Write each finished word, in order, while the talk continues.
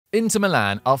Inter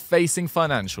Milan are facing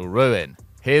financial ruin.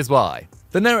 Here's why.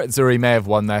 The Nerazzurri may have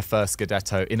won their first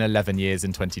Scudetto in 11 years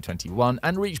in 2021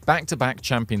 and reached back-to-back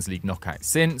Champions League knockouts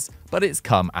since, but it's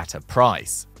come at a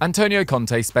price. Antonio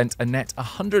Conte spent a net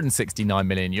 €169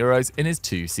 million in his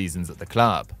 2 seasons at the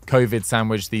club. Covid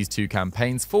sandwiched these 2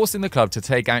 campaigns, forcing the club to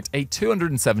take out a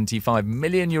 €275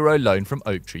 million loan from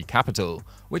Oaktree Capital,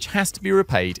 which has to be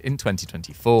repaid in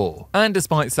 2024. And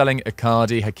despite selling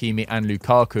Icardi, Hakimi and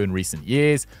Lukaku in recent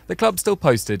years, the club still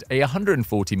posted a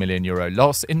 €140 million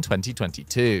loss in 2022.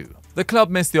 The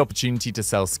club missed the opportunity to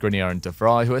sell Skriniar and De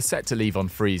Vrij, who are set to leave on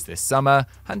freeze this summer.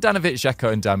 Edin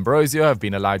Dzeko and D'Ambrosio have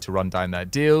been allowed to run down their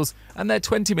deals, and their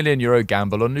 €20 million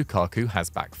gamble on Lukaku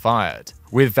has backfired.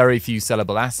 With very few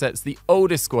sellable assets, the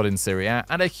oldest squad in Serie A,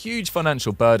 and a huge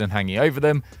financial burden hanging over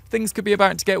them, things could be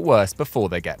about to get worse before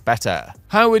they get better.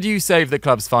 How would you save the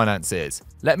club's finances?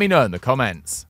 Let me know in the comments.